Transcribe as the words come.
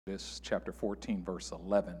Exodus chapter 14, verse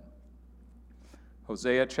 11.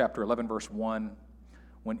 Hosea chapter 11, verse 1.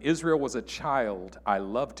 When Israel was a child, I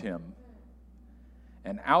loved him,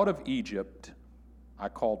 and out of Egypt I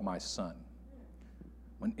called my son.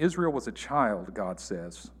 When Israel was a child, God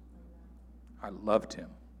says, I loved him,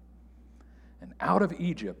 and out of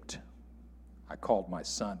Egypt I called my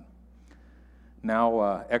son.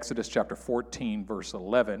 Now, Exodus chapter 14, verse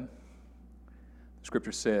 11, the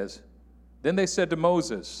scripture says, Then they said to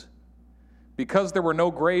Moses, because there were no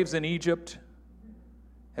graves in Egypt,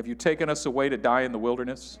 have you taken us away to die in the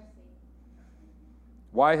wilderness?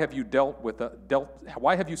 Why have you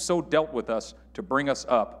so dealt with us to bring us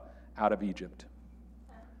up out of Egypt?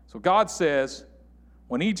 So God says,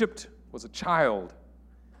 when Egypt was a child,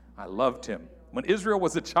 I loved him. When Israel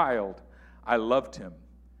was a child, I loved him.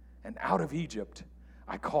 And out of Egypt,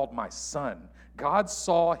 I called my son. God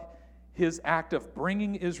saw his act of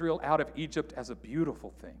bringing Israel out of Egypt as a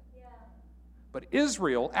beautiful thing. Yeah. But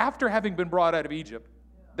Israel, after having been brought out of Egypt,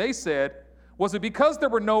 they said, was it because there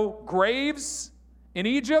were no graves in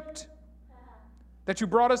Egypt that you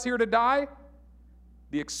brought us here to die?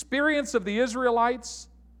 The experience of the Israelites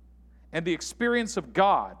and the experience of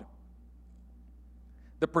God,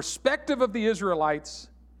 the perspective of the Israelites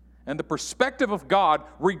and the perspective of God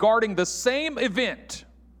regarding the same event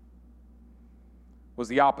was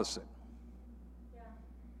the opposite. Yeah.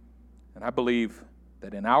 And I believe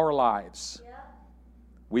that in our lives,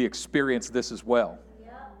 we experience this as well.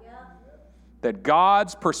 That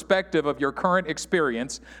God's perspective of your current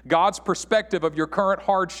experience, God's perspective of your current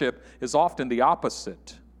hardship is often the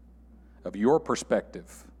opposite of your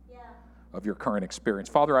perspective of your current experience.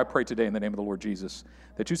 Father, I pray today in the name of the Lord Jesus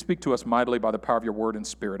that you speak to us mightily by the power of your word and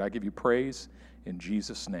spirit. I give you praise in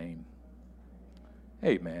Jesus' name.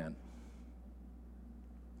 Amen.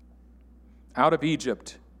 Out of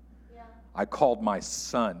Egypt, I called my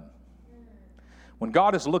son. When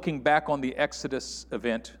God is looking back on the Exodus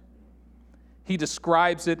event, he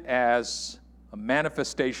describes it as a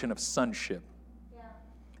manifestation of sonship. Yeah.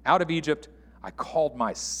 Out of Egypt, I called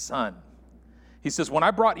my son. He says, when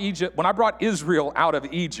I brought Israel out of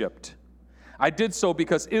Egypt, I did so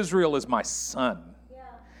because Israel is my son. Yeah.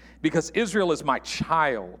 Because Israel is my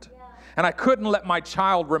child. Yeah. And I couldn't let my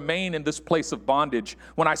child remain in this place of bondage.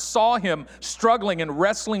 When I saw him struggling and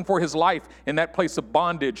wrestling for his life in that place of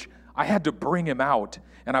bondage, I had to bring him out.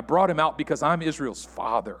 And I brought him out because I'm Israel's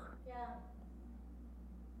father.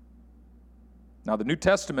 Now, the New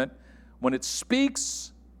Testament, when it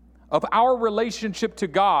speaks of our relationship to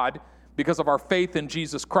God because of our faith in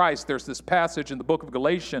Jesus Christ, there's this passage in the book of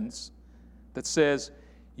Galatians that says,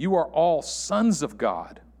 you are all sons of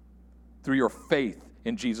God through your faith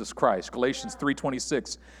in Jesus Christ. Galatians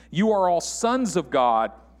 3:26. You are all sons of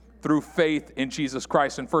God through faith in Jesus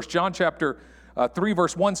Christ. And 1 John chapter 3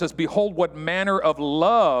 verse 1 says, behold, what manner of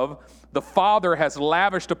love the Father has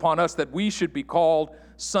lavished upon us that we should be called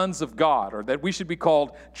sons of God, or that we should be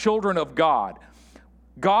called children of God.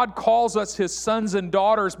 God calls us his sons and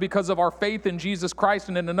daughters because of our faith in Jesus Christ.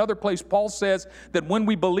 And in another place, Paul says that when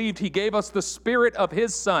we believed, he gave us the Spirit of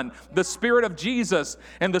his Son, the Spirit of Jesus.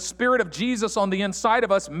 And the Spirit of Jesus on the inside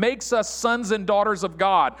of us makes us sons and daughters of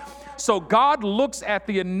God. So God looks at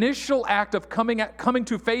the initial act of coming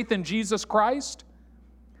to faith in Jesus Christ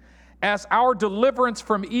as our deliverance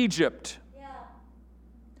from Egypt.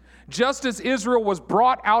 Just as Israel was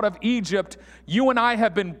brought out of Egypt, you and I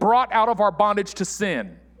have been brought out of our bondage to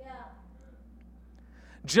sin. Yeah.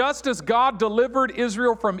 Just as God delivered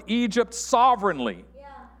Israel from Egypt sovereignly,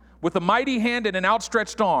 with a mighty hand and an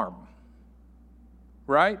outstretched arm,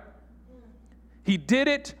 right? He did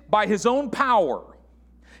it by his own power.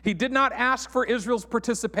 He did not ask for Israel's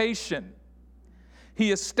participation.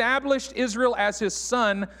 He established Israel as his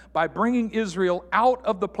son by bringing Israel out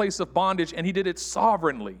of the place of bondage, and he did it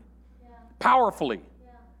sovereignly. Powerfully.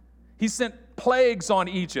 Yeah. He sent plagues on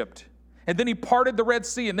Egypt, and then he parted the Red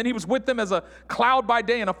Sea, and then he was with them as a cloud by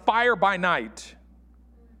day and a fire by night.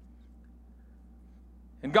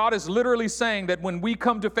 And God is literally saying that when we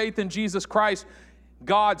come to faith in Jesus Christ,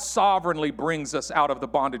 God sovereignly brings us out of the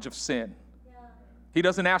bondage of sin. Yeah. He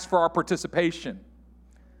doesn't ask for our participation.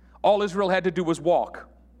 All Israel had to do was walk.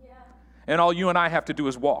 Yeah. And all you and I have to do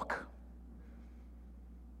is walk.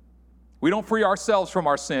 We don't free ourselves from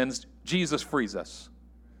our sins. Jesus frees us.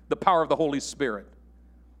 The power of the Holy Spirit.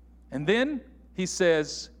 And then he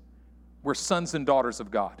says, we're sons and daughters of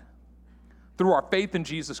God. Through our faith in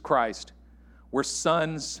Jesus Christ, we're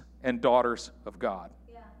sons and daughters of God.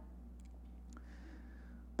 Yeah.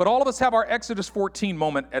 But all of us have our Exodus 14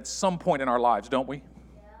 moment at some point in our lives, don't we?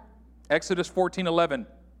 Yeah. Exodus 14:11.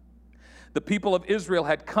 The people of Israel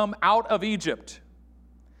had come out of Egypt.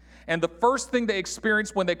 And the first thing they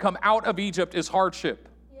experience when they come out of Egypt is hardship.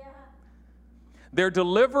 Yeah. They're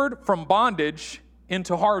delivered from bondage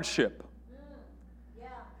into hardship. Yeah.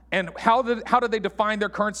 And how did they define their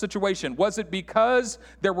current situation? Was it because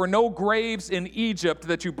there were no graves in Egypt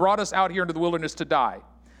that you brought us out here into the wilderness to die?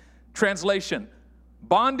 Translation,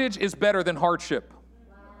 bondage is better than hardship.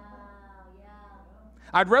 Wow. Yeah.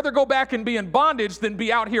 I'd rather go back and be in bondage than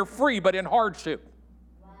be out here free, but in hardship.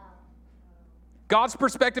 God's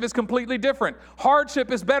perspective is completely different.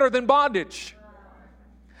 Hardship is better than bondage.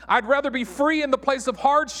 I'd rather be free in the place of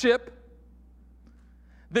hardship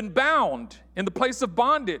than bound in the place of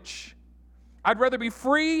bondage. I'd rather be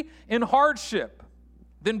free in hardship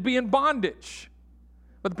than be in bondage.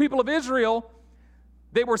 But the people of Israel,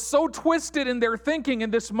 they were so twisted in their thinking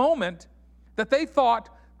in this moment that they thought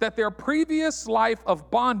that their previous life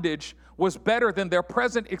of bondage was better than their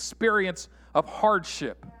present experience of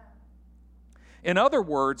hardship. In other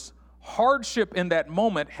words, hardship in that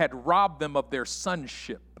moment had robbed them of their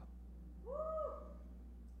sonship.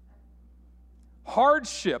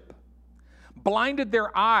 Hardship blinded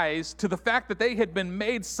their eyes to the fact that they had been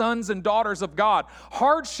made sons and daughters of God.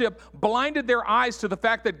 Hardship blinded their eyes to the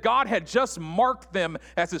fact that God had just marked them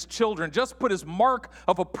as His children, just put His mark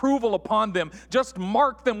of approval upon them, just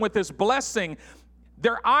marked them with His blessing.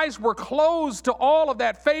 Their eyes were closed to all of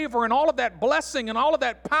that favor and all of that blessing and all of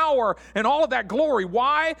that power and all of that glory.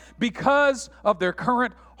 Why? Because of their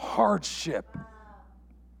current hardship.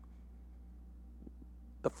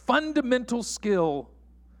 The fundamental skill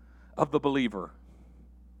of the believer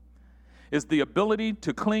is the ability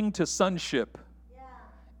to cling to sonship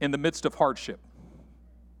in the midst of hardship.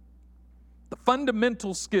 The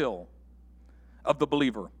fundamental skill of the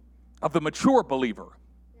believer, of the mature believer,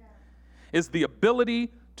 is the ability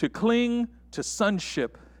to cling to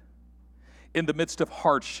sonship in the midst of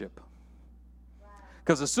hardship.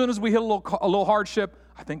 Because as soon as we hit a little hardship,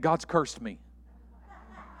 I think God's cursed me.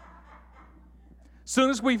 As soon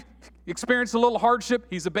as we experience a little hardship,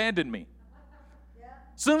 He's abandoned me.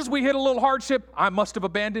 As soon as we hit a little hardship, I must have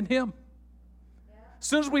abandoned Him. As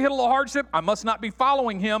soon as we hit a little hardship, I must not be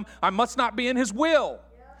following Him. I must not be in His will.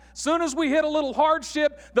 As soon as we hit a little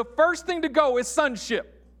hardship, the first thing to go is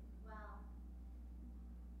sonship.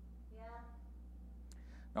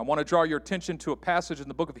 I want to draw your attention to a passage in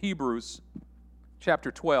the book of Hebrews, chapter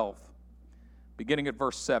 12, beginning at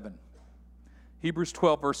verse 7. Hebrews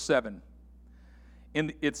 12, verse 7.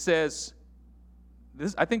 It says,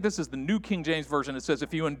 I think this is the New King James Version. It says,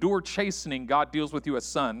 if you endure chastening, God deals with you as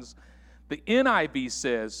sons. The NIV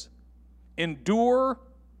says, endure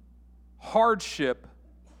hardship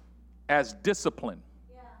as discipline.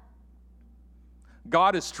 Yeah.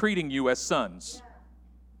 God is treating you as sons.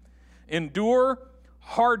 Yeah. Endure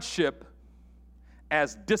hardship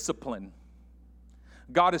as discipline.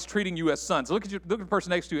 God is treating you as sons. Look at the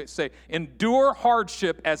person next to you and say, endure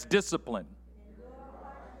hardship as discipline.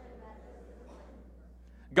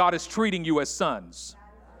 God is treating you as sons.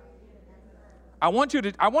 I want you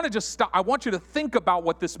to think about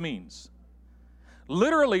what this means.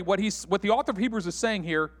 Literally, what the author of Hebrews is saying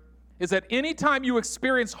here is that anytime you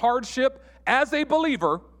experience hardship as a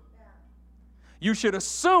believer, you should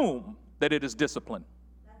assume that it is discipline.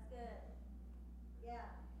 That's good. Yeah.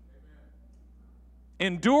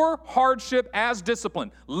 Endure hardship as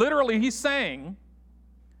discipline. Literally, he's saying,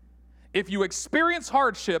 if you experience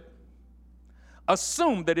hardship,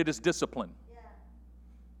 assume that it is discipline. Yeah.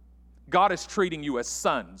 God is treating you as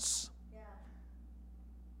sons. Yeah.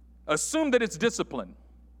 Assume that it's discipline,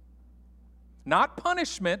 not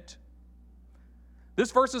punishment.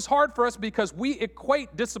 This verse is hard for us because we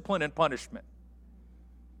equate discipline and punishment.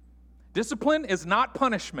 Discipline is not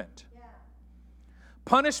punishment. Yeah.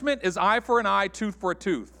 Punishment is eye for an eye, tooth for a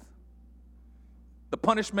tooth. The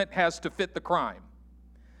punishment has to fit the crime.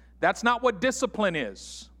 That's not what discipline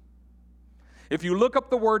is. If you look up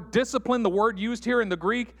the word discipline, the word used here in the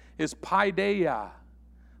Greek is paideia.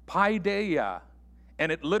 Paideia. And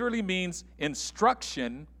it literally means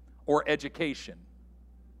instruction or education.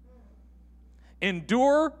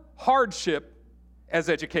 Endure hardship as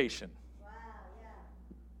education.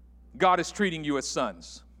 God is treating you as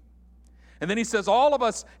sons. And then he says all of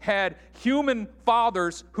us had human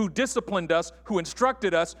fathers who disciplined us, who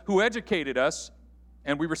instructed us, who educated us,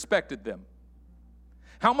 and we respected them.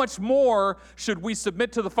 How much more should we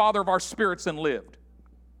submit to the Father of our spirits and lived?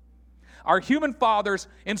 Our human fathers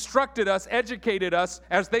instructed us, educated us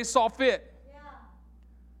as they saw fit. Yeah.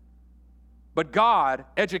 But God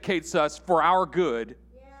educates us for our good,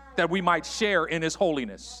 that we might share in His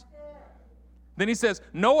holiness. Then he says,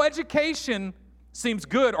 no education seems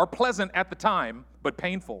good or pleasant at the time, but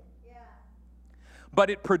painful. Yeah. but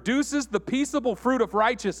it produces the peaceable fruit of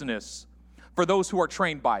righteousness for those who are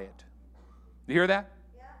trained by it. You hear that?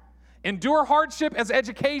 Yeah. Endure hardship as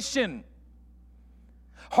education.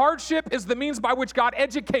 Hardship is the means by which God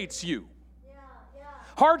educates you. Yeah, yeah.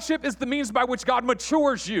 Hardship is the means by which God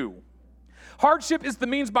matures you. Hardship is the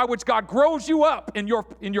means by which God grows you up in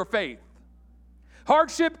your faith.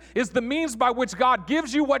 Hardship is the means by which God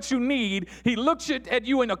gives you what you need. He looks at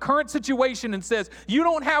you in a current situation and says, you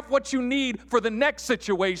don't have what you need for the next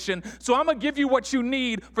situation, so I'm going to give you what you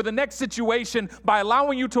need for the next situation by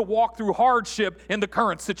allowing you to walk through hardship in the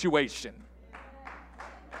current situation.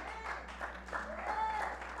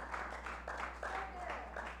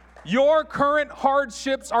 Your current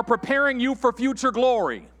hardships are preparing you for future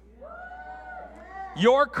glory.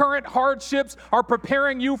 Your current hardships are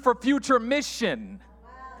preparing you for future mission.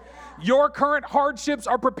 Your current hardships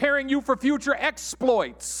are preparing you for future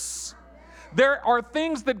exploits. There are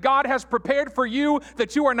things that God has prepared for you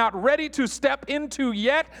that you are not ready to step into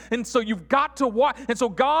yet, and so you've got to walk. And so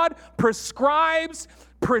God prescribes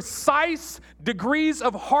precise degrees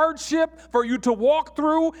of hardship for you to walk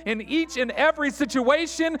through in each and every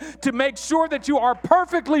situation to make sure that you are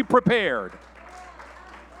perfectly prepared.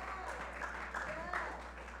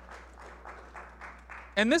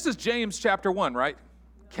 And this is James chapter 1, right?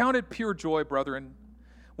 Count it pure joy, brethren,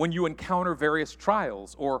 when you encounter various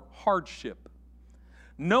trials or hardship,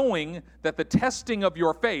 knowing that the testing of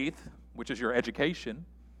your faith, which is your education,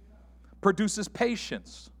 produces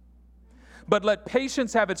patience. But let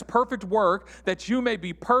patience have its perfect work, that you may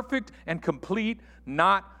be perfect and complete,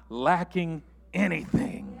 not lacking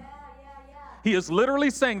anything. He is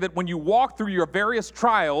literally saying that when you walk through your various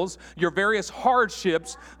trials, your various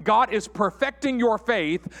hardships, God is perfecting your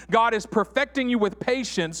faith. God is perfecting you with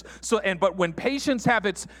patience. But when patience have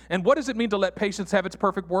its, and what does it mean to let patience have its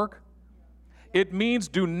perfect work? It means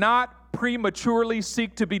do not prematurely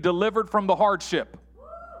seek to be delivered from the hardship.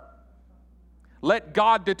 Let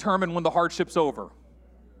God determine when the hardship's over.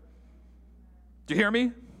 Do you hear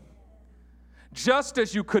me? Just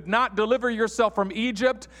as you could not deliver yourself from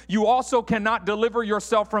Egypt, you also cannot deliver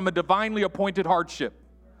yourself from a divinely appointed hardship.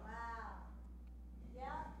 Wow. Yeah.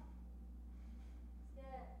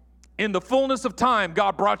 In the fullness of time,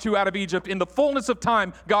 God brought you out of Egypt. In the fullness of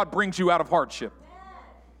time, God brings you out of hardship.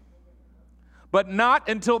 But not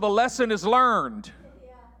until the lesson is learned.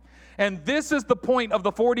 Yeah. And this is the point of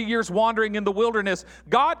the 40 years wandering in the wilderness.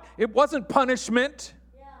 God, it wasn't punishment.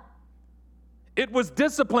 It was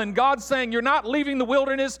discipline. God saying, you're not leaving the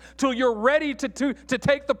wilderness till you're ready to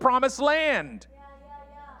take the promised land.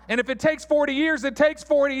 And if it takes 40 years, it takes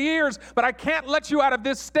 40 years. But I can't let you out of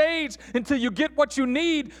this stage until you get what you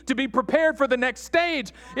need to be prepared for the next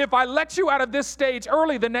stage. If I let you out of this stage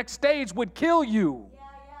early, the next stage would kill you.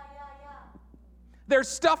 There's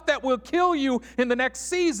stuff that will kill you in the next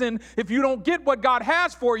season if you don't get what God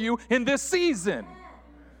has for you in this season.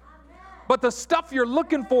 But the stuff you're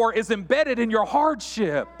looking for is embedded in your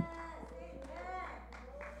hardship.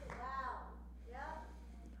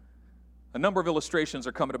 A number of illustrations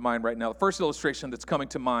are coming to mind right now. The first illustration that's coming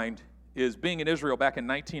to mind is being in Israel back in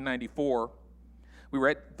 1994. We were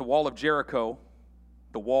at the wall of Jericho,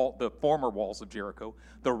 the former walls of Jericho,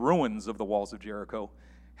 the ruins of the walls of Jericho.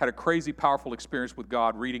 Had a crazy, powerful experience with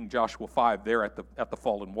God reading Joshua 5 there at the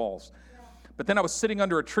fallen walls. But then I was sitting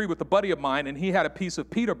under a tree with a buddy of mine, and he had a piece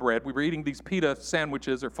of pita bread. We were eating these pita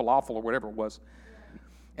sandwiches or falafel or whatever it was.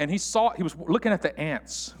 And he was looking at the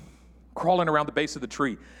ants crawling around the base of the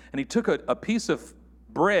tree. And he took a piece of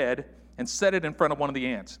bread and set it in front of one of the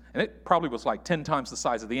ants. And it probably was like 10 times the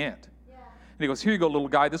size of the ant. Yeah. And he goes, here you go, little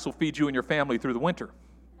guy. This will feed you and your family through the winter.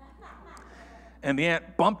 And the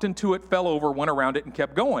ant bumped into it, fell over, went around it, and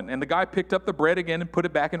kept going. And the guy picked up the bread again and put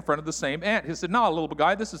it back in front of the same ant. He said, no, little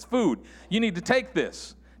guy, this is food. You need to take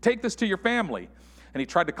this. Take this to your family. And he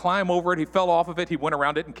tried to climb over it. He fell off of it. He went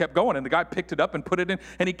around it and kept going. And the guy picked it up and put it in.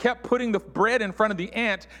 And he kept putting the bread in front of the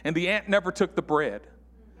ant, and the ant never took the bread.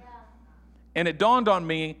 Yeah. And it dawned on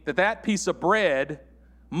me that piece of bread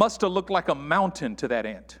must have looked like a mountain to that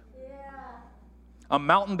ant. Yeah. A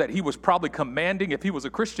mountain that he was probably commanding if he was a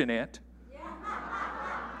Christian ant.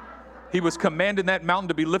 He was commanding that mountain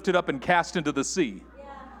to be lifted up and cast into the sea. Yeah.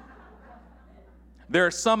 There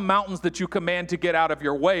are some mountains that you command to get out of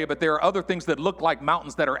your way, but there are other things that look like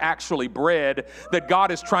mountains that are actually bread that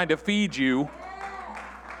God is trying to feed you.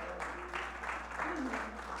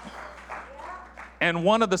 And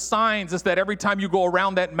one of the signs is that every time you go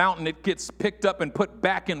around that mountain, it gets picked up and put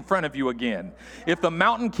back in front of you again. If the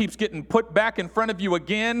mountain keeps getting put back in front of you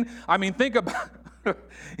again, I mean, think about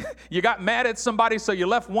You got mad at somebody, so you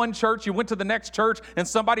left one church, you went to the next church, and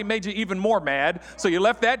somebody made you even more mad. So you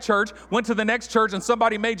left that church, went to the next church, and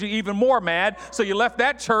somebody made you even more mad. So you left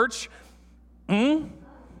that church. Your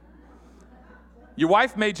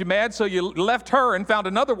wife made you mad, so you left her and found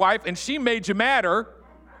another wife, and she made you madder.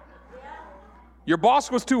 Your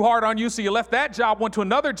boss was too hard on you, so you left that job, went to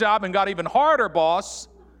another job, and got even harder, boss.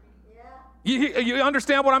 You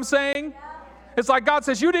understand what I'm saying? It's like God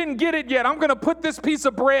says, you didn't get it yet. I'm going to put this piece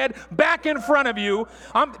of bread back in front of you.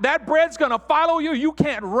 That bread's going to follow you. You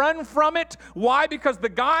can't run from it. Why? Because the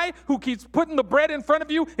guy who keeps putting the bread in front of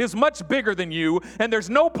you is much bigger than you, and there's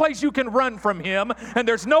no place you can run from him, and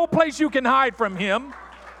there's no place you can hide from him.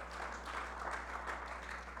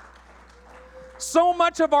 So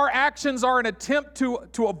much of our actions are an attempt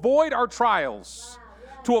to avoid our trials,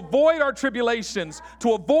 to avoid our tribulations,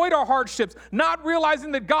 to avoid our hardships, not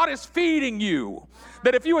realizing that God is feeding you.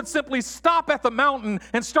 That if you would simply stop at the mountain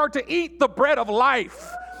and start to eat the bread of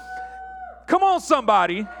life. Come on,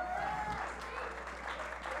 somebody.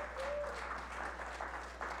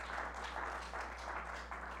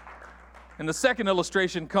 And the second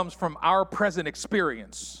illustration comes from our present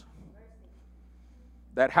experience.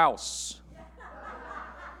 That house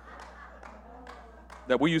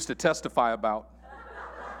that we used to testify about.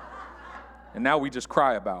 And now we just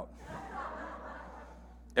cry about.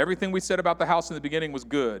 Everything we said about the house in the beginning was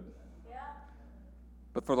good. Yeah.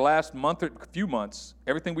 But for the last month or few months,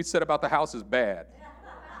 everything we said about the house is bad.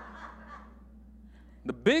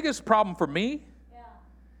 The biggest problem for me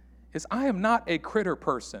is I am not a critter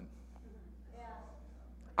person.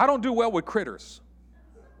 I don't do well with critters.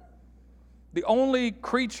 The only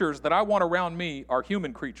creatures that I want around me are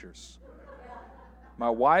human creatures. My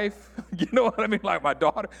wife, you know what I mean? Like my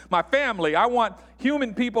daughter, my family. I want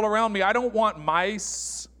human people around me. I don't want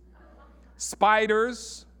mice,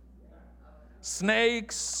 spiders,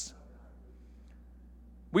 snakes.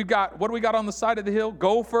 What do we got on the side of the hill?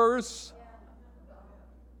 Gophers.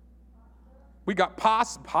 We got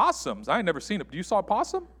possums. I ain't never seen it. Do you saw a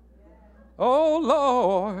possum? Oh,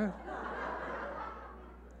 Lord.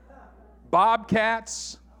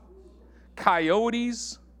 Bobcats,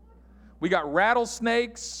 coyotes. We got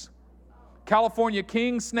rattlesnakes, California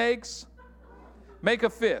king snakes. Make a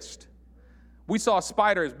fist. We saw a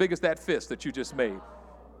spider as big as that fist that you just made.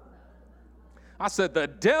 I said, the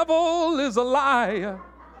devil is a liar.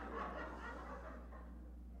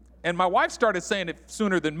 And my wife started saying it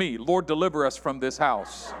sooner than me. Lord, deliver us from this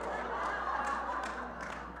house.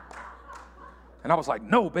 And I was like,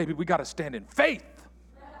 no, baby, we got to stand in faith.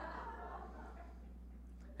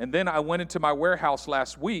 And then I went into my warehouse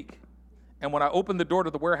last week. And when I opened the door to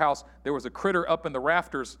the warehouse, there was a critter up in the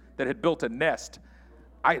rafters that had built a nest.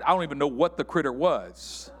 I don't even know what the critter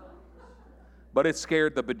was, but it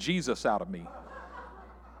scared the bejesus out of me.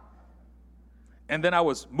 And then I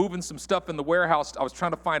was moving some stuff in the warehouse. I was trying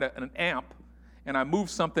to find an amp, and I moved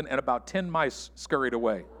something, and about 10 mice scurried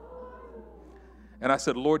away. And I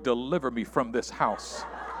said, Lord, deliver me from this house.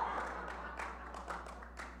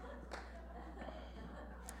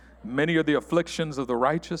 Many are the afflictions of the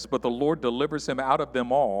righteous, but the Lord delivers him out of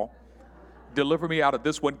them all. Deliver me out of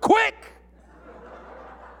this one, quick!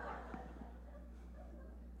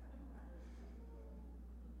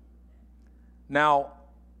 Now,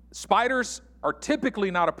 spiders are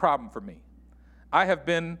typically not a problem for me. I have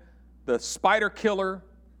been the spider killer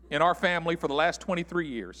in our family for the last 23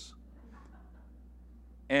 years.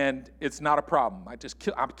 And it's not a problem. I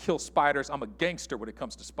kill spiders. I'm a gangster when it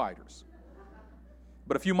comes to spiders.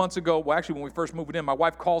 But a few months ago, well, actually, when we first moved in, my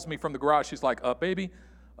wife calls me from the garage. She's like, baby,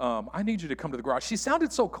 I need you to come to the garage. She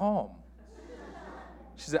sounded so calm.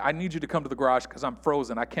 She said, I need you to come to the garage because I'm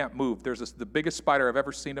frozen. I can't move. There's the biggest spider I've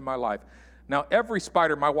ever seen in my life. Now, every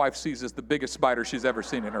spider my wife sees is the biggest spider she's ever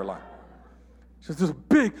seen in her life. She says, this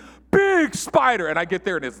big, big spider. And I get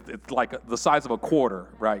there, and it's like the size of a quarter,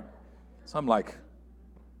 right? So I'm like,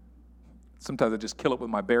 sometimes I just kill it with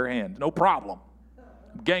my bare hand. No problem.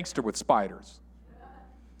 I'm gangster with spiders.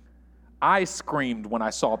 I screamed when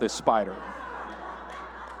I saw this spider.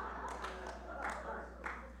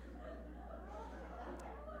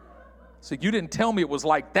 So you didn't tell me it was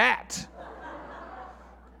like that.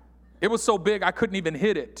 It was so big I couldn't even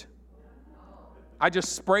hit it. I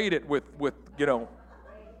just sprayed it with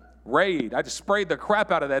Raid. I just sprayed the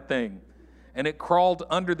crap out of that thing, and it crawled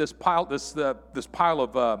under this pile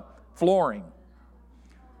of flooring.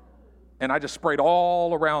 And I just sprayed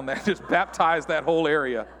all around that, just baptized that whole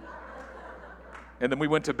area. And then we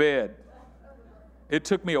went to bed. It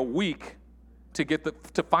took me a week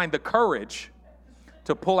to find the courage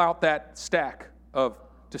to pull out that stack to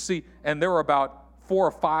see, and there were about 4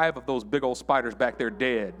 or 5 of those big old spiders back there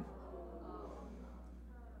dead.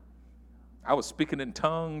 I was speaking in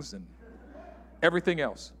tongues and everything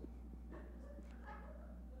else.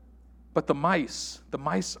 But the mice,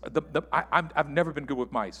 I've never been good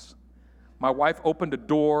with mice. My wife opened a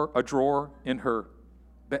drawer in her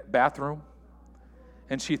bathroom,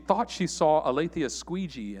 and she thought she saw Alethea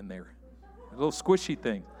squeegee in there, a little squishy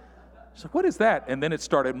thing. She's like, what is that? And then it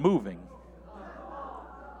started moving.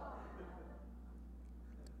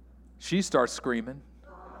 She starts screaming.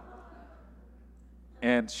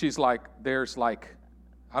 And she's like, there's like,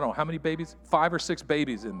 I don't know, how many babies? 5 or 6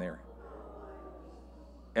 babies in there.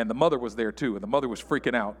 And the mother was there too, and the mother was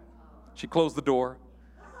freaking out. She closed the door.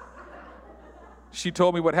 She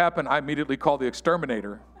told me what happened. I immediately called the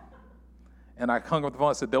exterminator. And I hung up the phone.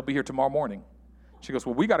 I said, they'll be here tomorrow morning. She goes,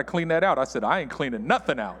 well, we got to clean that out. I said, I ain't cleaning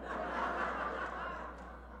nothing out.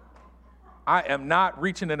 I am not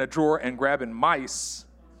reaching in a drawer and grabbing mice.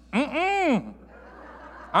 I'm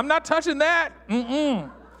not touching that.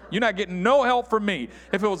 You're not getting no help from me.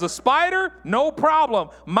 If it was a spider, no problem.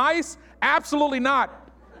 Mice, absolutely not.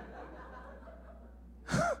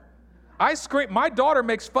 I scream. My daughter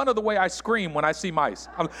makes fun of the way I scream when I see mice.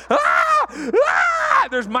 I'm,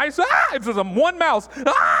 there's mice. If there's one mouse.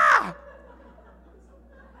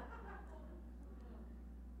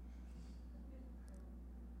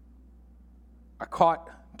 I caught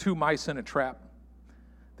 2 mice in a trap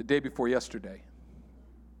the day before yesterday.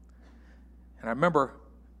 And I remember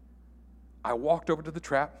I walked over to the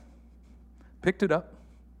trap, picked it up.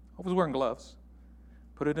 I was wearing gloves,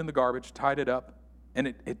 put it in the garbage, tied it up, and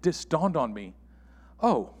it just dawned on me,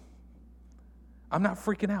 oh, I'm not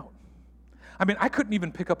freaking out. I mean, I couldn't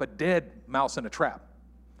even pick up a dead mouse in a trap.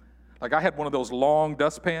 Like I had one of those long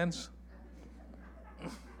dustpans.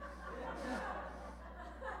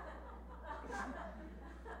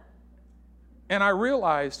 And I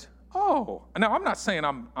realized, oh, now I'm not saying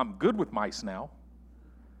I'm good with mice now,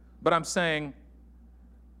 but I'm saying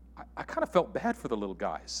I kind of felt bad for the little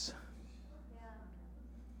guys. Yeah.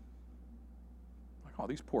 Like, oh,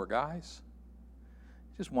 these poor guys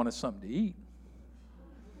just wanted something to eat.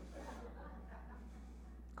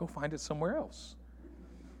 Go find it somewhere else.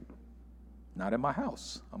 Not in my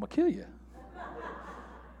house. I'm going to kill you.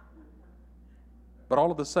 But all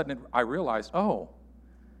of a sudden, I realized, oh,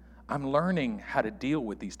 I'm learning how to deal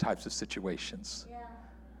with these types of situations. Yeah.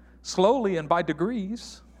 Slowly and by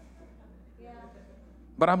degrees. Yeah.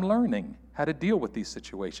 But I'm learning how to deal with these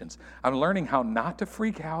situations. I'm learning how not to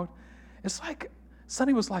freak out. It's like,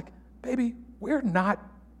 Sonny was like, baby, we're not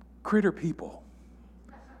critter people.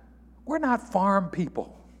 We're not farm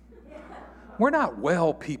people. Yeah. We're not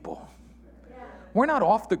well people. Yeah. We're not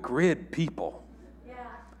off the grid people. Yeah.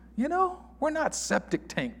 You know, we're not septic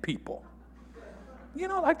tank people. You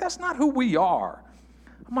know, like, that's not who we are.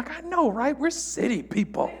 I'm like, I know, right? We're city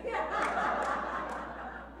people.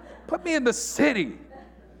 Put me in the city.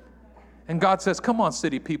 And God says, come on,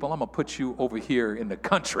 city people, I'm going to put you over here in the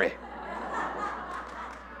country.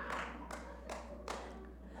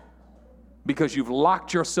 Because you've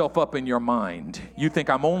locked yourself up in your mind. You think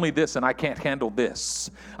I'm only this and I can't handle this.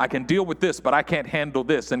 I can deal with this, but I can't handle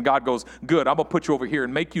this. And God goes, good, I'm going to put you over here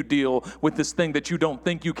and make you deal with this thing that you don't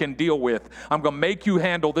think you can deal with. I'm going to make you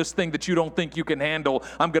handle this thing that you don't think you can handle.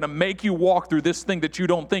 I'm going to make you walk through this thing that you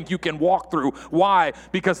don't think you can walk through. Why?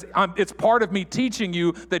 Because it's part of me teaching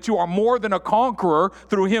you that you are more than a conqueror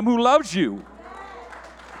through him who loves you.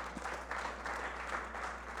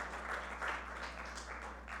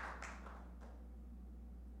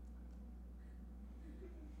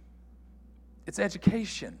 It's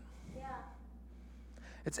education. Yeah.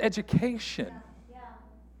 It's education. Yeah. Yeah.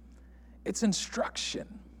 It's instruction.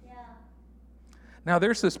 Yeah. Now,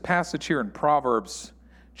 there's this passage here in Proverbs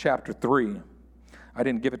chapter 3. I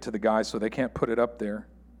didn't give it to the guys, so they can't put it up there.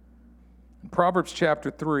 In Proverbs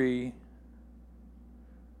chapter 3,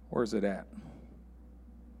 where is it at?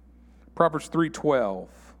 Proverbs 3:12.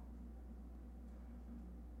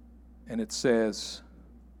 And it says,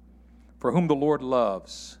 for whom the Lord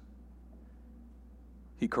loves,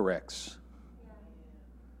 he corrects.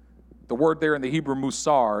 The word there in the Hebrew,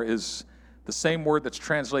 musar, is the same word that's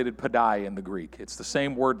translated padai in the Greek. It's the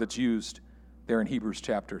same word that's used there in Hebrews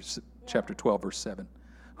chapter 12, verse 7.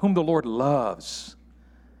 Whom the Lord loves,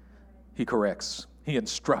 he corrects, he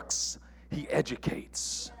instructs, he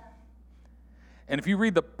educates. And if you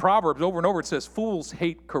read the Proverbs over and over, it says, fools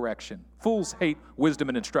hate correction. Fools hate wisdom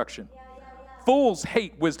and instruction. Fools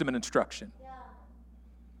hate wisdom and instruction.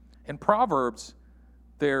 In Proverbs,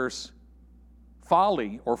 there's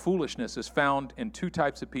folly or foolishness is found in 2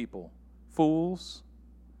 types of people, fools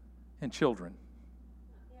and children.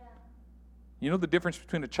 Yeah. You know the difference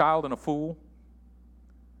between a child and a fool?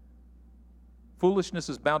 Foolishness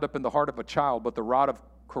is bound up in the heart of a child, but the rod of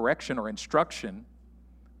correction or instruction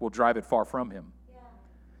will drive it far from him. Yeah.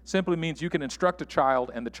 Simply means you can instruct a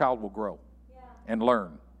child and the child will grow and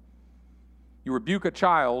learn. You rebuke a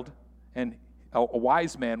child and a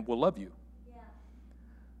wise man will love you. Yeah.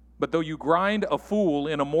 But though you grind a fool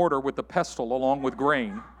in a mortar with a pestle along with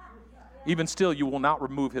grain, even still you will not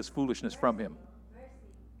remove his foolishness from him.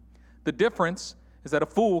 The difference is that a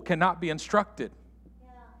fool cannot be instructed.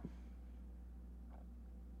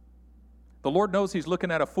 The Lord knows he's looking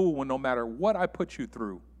at a fool when no matter what I put you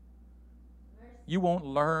through, you won't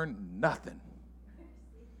learn nothing.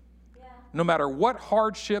 No matter what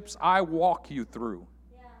hardships I walk you through,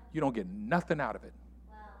 you don't get nothing out of it.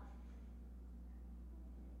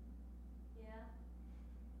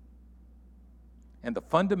 And the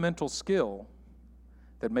fundamental skill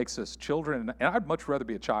that makes us children, and I'd much rather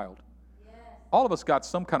be a child. All of us got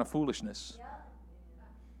some kind of foolishness.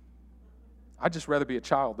 I'd just rather be a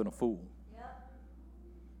child than a fool.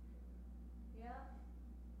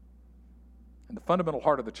 And the fundamental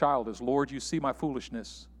heart of the child is, Lord, you see my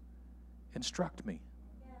foolishness. Instruct me.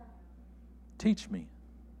 Teach me.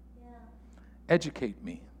 Educate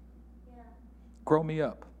me. Grow me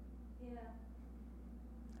up.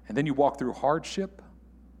 And then you walk through hardship,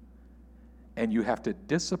 and you have to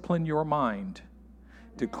discipline your mind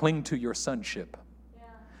to cling to your sonship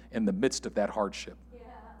in the midst of that hardship.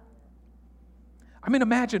 I mean,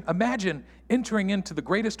 imagine entering into the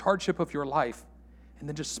greatest hardship of your life and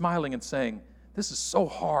then just smiling and saying, this is so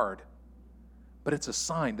hard, but it's a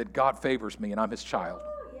sign that God favors me and I'm his child.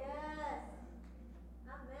 Ooh, yes. Amen.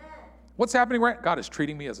 What's happening right? God is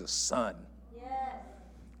treating me as a son. Yes.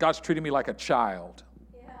 God's treating me like a child.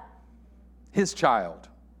 Yeah. His child.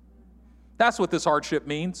 That's what this hardship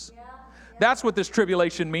means. Yeah. Yeah. That's what this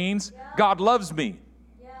tribulation means. Yeah. God loves me.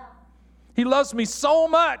 Yeah. He loves me so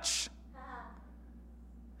much.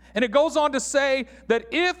 And it goes on to say that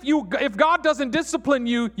if God doesn't discipline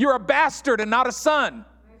you, you're a bastard and not a son.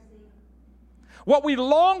 Mercy. What we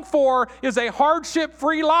long for is a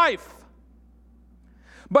hardship-free life.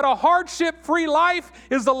 But a hardship-free life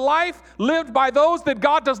is a life lived by those that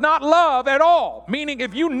God does not love at all. Meaning,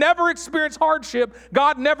 if you never experience hardship,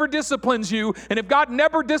 God never disciplines you. And if God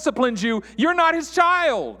never disciplines you, you're not his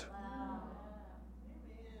child. Wow.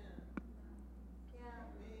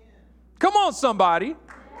 Come on, somebody.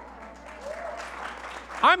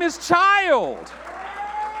 I'm his child.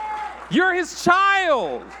 You're his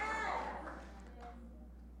child.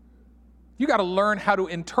 You got to learn how to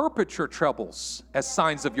interpret your troubles as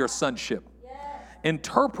signs of your sonship.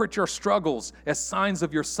 Interpret your struggles as signs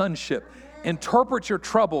of your sonship. Interpret your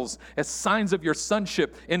troubles as signs of your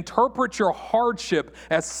sonship. Interpret your hardship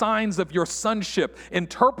as signs of your sonship.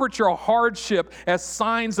 Interpret your hardship as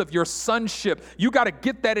signs of your sonship. You got to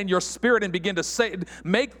get that in your spirit and begin to say,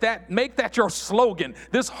 make that your slogan.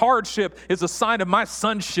 This hardship is a sign of my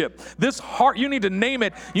sonship. You need to name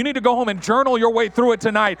it. You need to go home and journal your way through it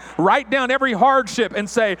tonight. Write down every hardship and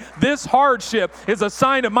say, this hardship is a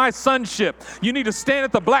sign of my sonship. You need to stand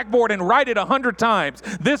at the blackboard and write it 100 times.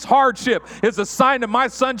 This hardship is a sign of my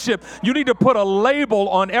sonship. You need to put a label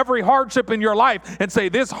on every hardship in your life and say,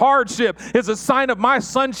 this hardship is a sign of my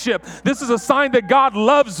sonship. This is a sign that God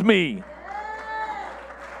loves me.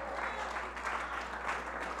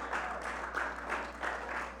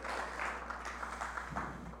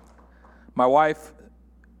 My wife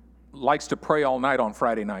likes to pray all night on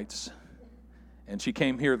Friday nights. And she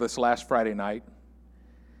came here this last Friday night,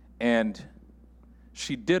 and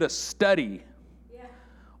she did a study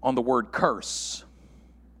on the word curse,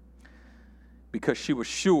 because she was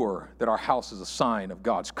sure that our house is a sign of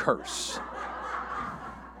God's curse.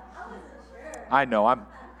 I know,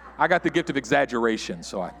 I got the gift of exaggeration,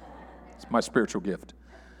 so it's my spiritual gift.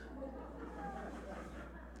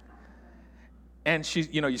 And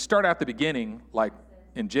you start at the beginning, like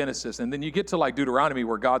in Genesis, and then you get to like Deuteronomy,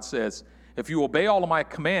 where God says, if you obey all of my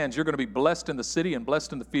commands, you're going to be blessed in the city and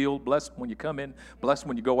blessed in the field, blessed when you come in, blessed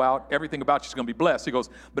when you go out. Everything about you is going to be blessed. He goes,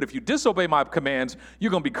 but if you disobey my commands, you're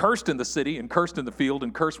going to be cursed in the city and cursed in the field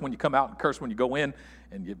and cursed when you come out and cursed when you go in.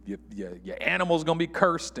 And your animal's going to be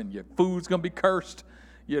cursed and your food's going to be cursed.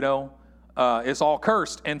 It's all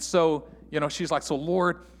cursed. And so, she's like, so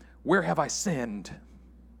Lord, where have I sinned?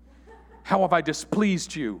 How have I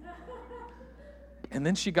displeased you? And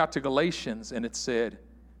then she got to Galatians, and it said,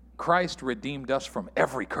 Christ redeemed us from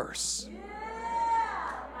every curse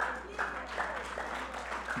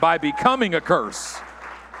by becoming a curse.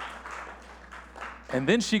 And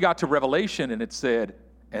then she got to Revelation, and it said,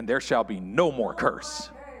 and there shall be no more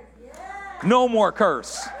curse. No more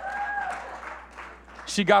curse.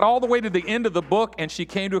 She got all the way to the end of the book and she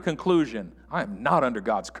came to a conclusion. I am not under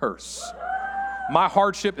God's curse. My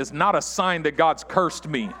hardship is not a sign that God's cursed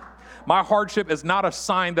me. My hardship is not a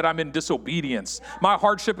sign that I'm in disobedience. My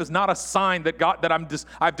hardship is not a sign that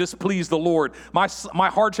I've displeased the Lord. My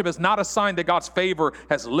hardship is not a sign that God's favor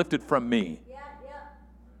has lifted from me.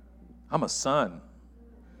 I'm a son.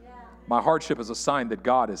 My hardship is a sign that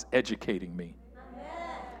God is educating me.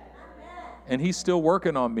 And he's still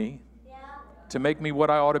working on me to make me what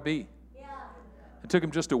I ought to be. It took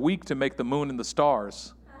him just a week to make the moon and the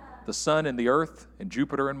stars, the sun and the earth, and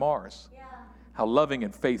Jupiter and Mars. How loving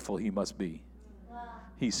and faithful he must be.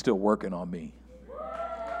 He's still working on me.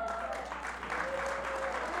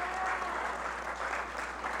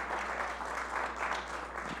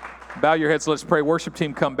 Bow your heads, let's pray. Worship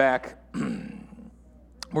team, come back.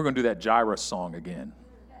 We're going to do that Jireh song again.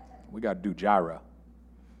 We got to do Jireh.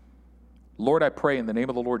 Lord, I pray in the name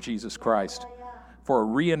of the Lord Jesus Christ for a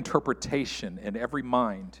reinterpretation in every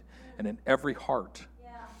mind and in every heart.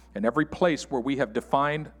 In every place where we have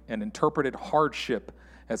defined and interpreted hardship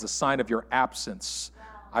as a sign of your absence,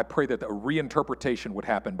 I pray that a reinterpretation would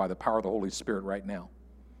happen by the power of the Holy Spirit right now.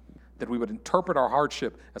 That we would interpret our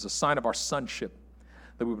hardship as a sign of our sonship.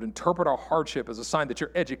 That we would interpret our hardship as a sign that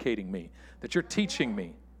you're educating me, that you're teaching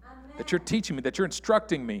me, that you're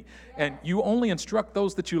instructing me. And you only instruct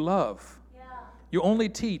those that you love. You only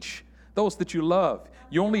teach those that you love.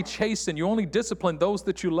 You only chasten, you only discipline those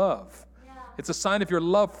that you love. It's a sign of your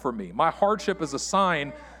love for me. My hardship is a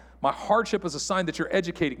sign that you're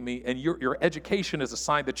educating me, and your education is a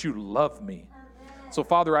sign that you love me. So,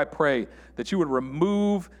 Father, I pray that you would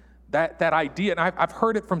remove that idea. And I've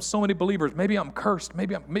heard it from so many believers. Maybe I'm cursed.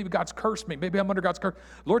 Maybe God's cursed me. Maybe I'm under God's curse.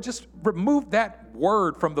 Lord, just remove that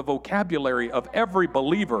word from the vocabulary of every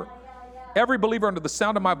believer. Every believer under the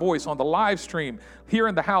sound of my voice on the live stream, here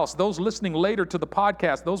in the house, those listening later to the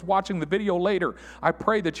podcast, those watching the video later, I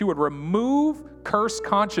pray that you would remove curse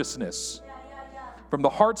consciousness from the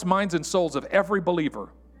hearts, minds, and souls of every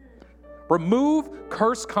believer. Remove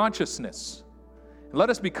curse consciousness. And let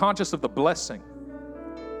us be conscious of the blessing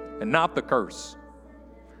and not the curse.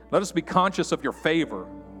 Let us be conscious of your favor,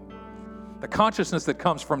 the consciousness that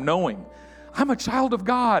comes from knowing I'm a child of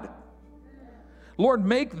God. Lord,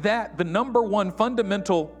 make that the number one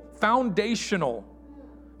fundamental, foundational,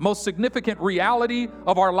 most significant reality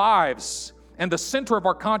of our lives and the center of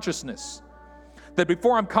our consciousness. That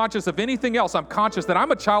before I'm conscious of anything else, I'm conscious that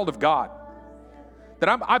I'm a child of God.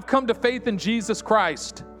 That I've come to faith in Jesus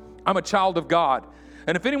Christ. I'm a child of God.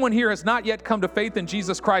 And if anyone here has not yet come to faith in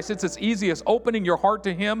Jesus Christ, it's as easy as opening your heart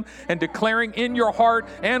to him and declaring in your heart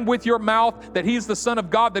and with your mouth that he's the Son of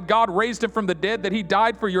God, that God raised him from the dead, that he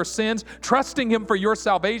died for your sins, trusting him for your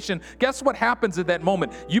salvation. Guess what happens at that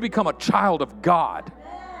moment? You become a child of God.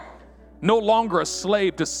 No longer a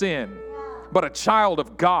slave to sin, but a child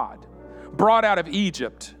of God, brought out of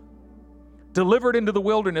Egypt, delivered into the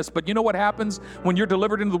wilderness. But you know what happens when you're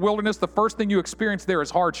delivered into the wilderness? The first thing you experience there is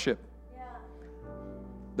hardship.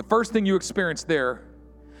 The first thing you experience there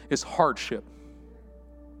is hardship.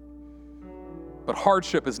 But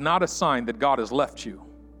hardship is not a sign that God has left you.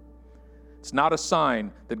 It's not a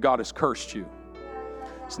sign that God has cursed you.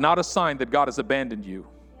 It's not a sign that God has abandoned you.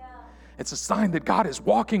 It's a sign that God is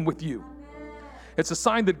walking with you. It's a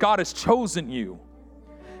sign that God has chosen you.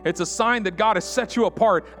 It's a sign that God has set you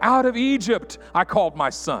apart. Out of Egypt, I called my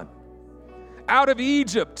son. Out of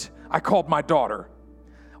Egypt, I called my daughter.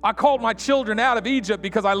 I called my children out of Egypt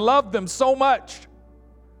because I loved them so much.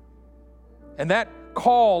 And that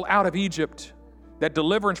call out of Egypt, that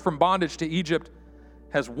deliverance from bondage to Egypt,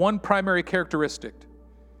 has one primary characteristic: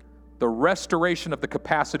 the restoration of the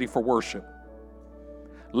capacity for worship.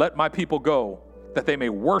 Let my people go, that they may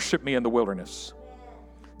worship me in the wilderness.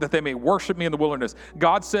 That they may worship me in the wilderness.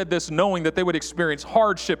 God said this knowing that they would experience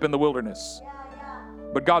hardship in the wilderness.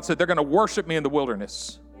 But God said they're going to worship me in the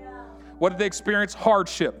wilderness. What did they experience?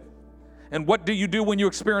 Hardship. And what do you do when you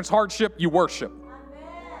experience hardship? You worship.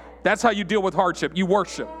 That's how you deal with hardship. You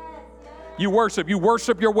worship. You worship. You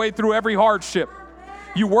worship your way through every hardship.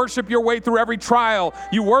 You worship your way through every trial.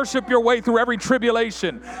 You worship your way through every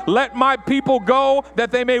tribulation. Let my people go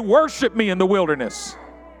that they may worship me in the wilderness.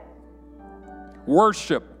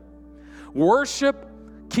 Worship. Worship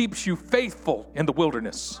keeps you faithful in the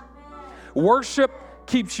wilderness. Worship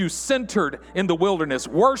keeps you centered in the wilderness.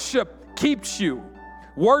 Worship keeps you.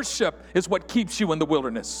 Worship is what keeps you in the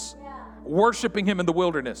wilderness. Worshiping him in the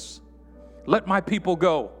wilderness. Let my people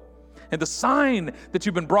go. And the sign that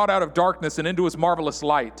you've been brought out of darkness and into his marvelous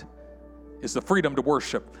light is the freedom to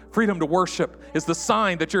worship. Freedom to worship is the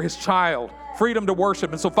sign that you're his child. Freedom to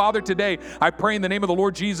worship. And so, Father, today, I pray in the name of the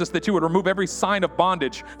Lord Jesus that you would remove every sign of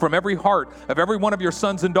bondage from every heart of every one of your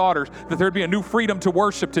sons and daughters, that there'd be a new freedom to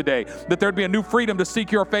worship today, that there'd be a new freedom to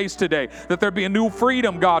seek your face today, that there'd be a new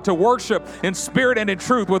freedom, God, to worship in spirit and in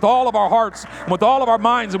truth with all of our hearts, and with all of our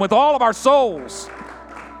minds, and with all of our souls.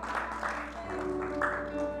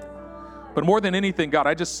 But more than anything, God,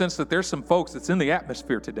 I just sense that there's some folks that's in the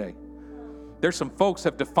atmosphere today. There's some folks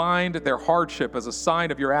have defined their hardship as a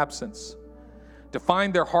sign of your absence.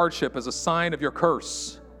 Define their hardship as a sign of your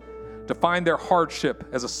curse. Define their hardship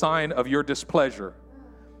as a sign of your displeasure.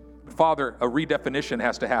 Father, a redefinition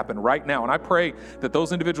has to happen right now. And I pray that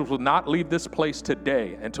those individuals will not leave this place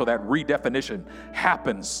today until that redefinition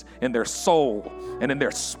happens in their soul and in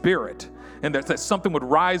their spirit. And that something would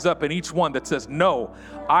rise up in each one that says, no,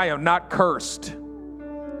 I am not cursed.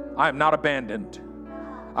 I am not abandoned.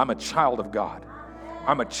 I'm a child of God.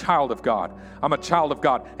 I'm a child of God. I'm a child of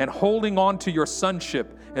God. And holding on to your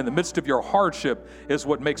sonship in the midst of your hardship is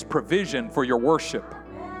what makes provision for your worship.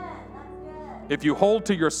 If you hold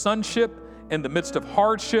to your sonship in the midst of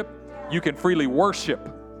hardship, you can freely worship.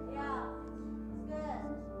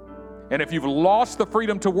 And if you've lost the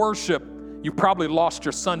freedom to worship, you've probably lost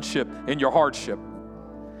your sonship in your hardship.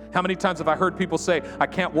 How many times have I heard people say, I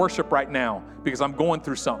can't worship right now because I'm going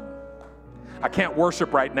through something. I can't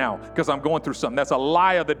worship right now because I'm going through something. That's a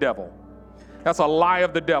lie of the devil. That's a lie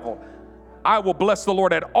of the devil. I will bless the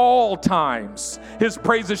Lord at all times. His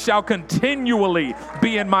praises shall continually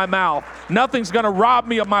be in my mouth. Nothing's going to rob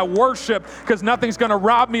me of my worship because nothing's going to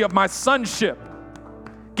rob me of my sonship.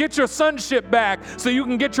 Get your sonship back so you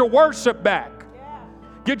can get your worship back.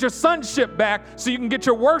 Get your sonship back so you can get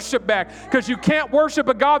your worship back, because you can't worship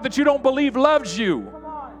a God that you don't believe loves you.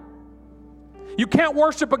 You can't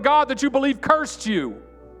worship a God that you believe cursed you.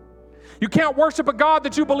 You can't worship a God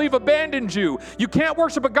that you believe abandoned you. You can't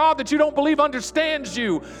worship a God that you don't believe understands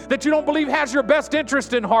you, that you don't believe has your best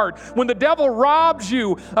interest in heart. When the devil robs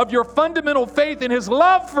you of your fundamental faith in his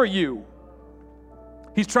love for you,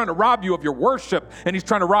 he's trying to rob you of your worship, and he's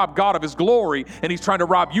trying to rob God of his glory, and he's trying to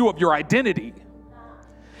rob you of your identity.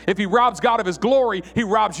 If he robs God of his glory, he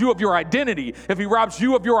robs you of your identity. If he robs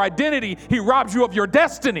you of your identity, he robs you of your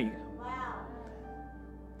destiny.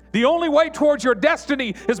 The only way towards your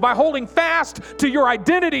destiny is by holding fast to your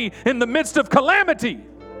identity in the midst of calamity.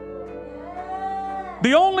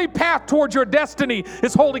 The only path towards your destiny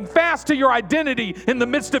is holding fast to your identity in the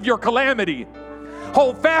midst of your calamity.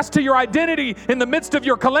 Hold fast to your identity in the midst of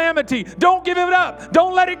your calamity. Don't give it up.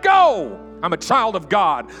 Don't let it go. I'm a child of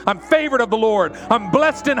God. I'm favored of the Lord. I'm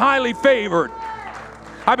blessed and highly favored.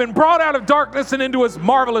 I've been brought out of darkness and into his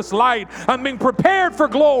marvelous light. I'm being prepared for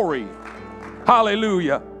glory.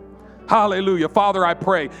 Hallelujah. Hallelujah. Father, I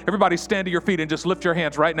pray. Everybody stand to your feet and just lift your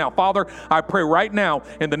hands right now. Father, I pray right now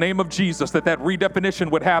in the name of Jesus that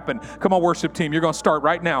redefinition would happen. Come on, worship team. You're going to start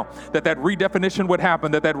right now. That redefinition would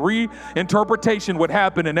happen. That reinterpretation would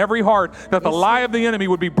happen in every heart. That the lie of the enemy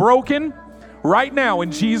would be broken right now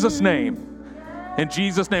in Jesus' name. In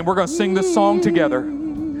Jesus' name. We're going to sing this song together.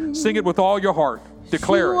 Sing it with all your heart.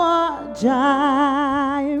 Declare it.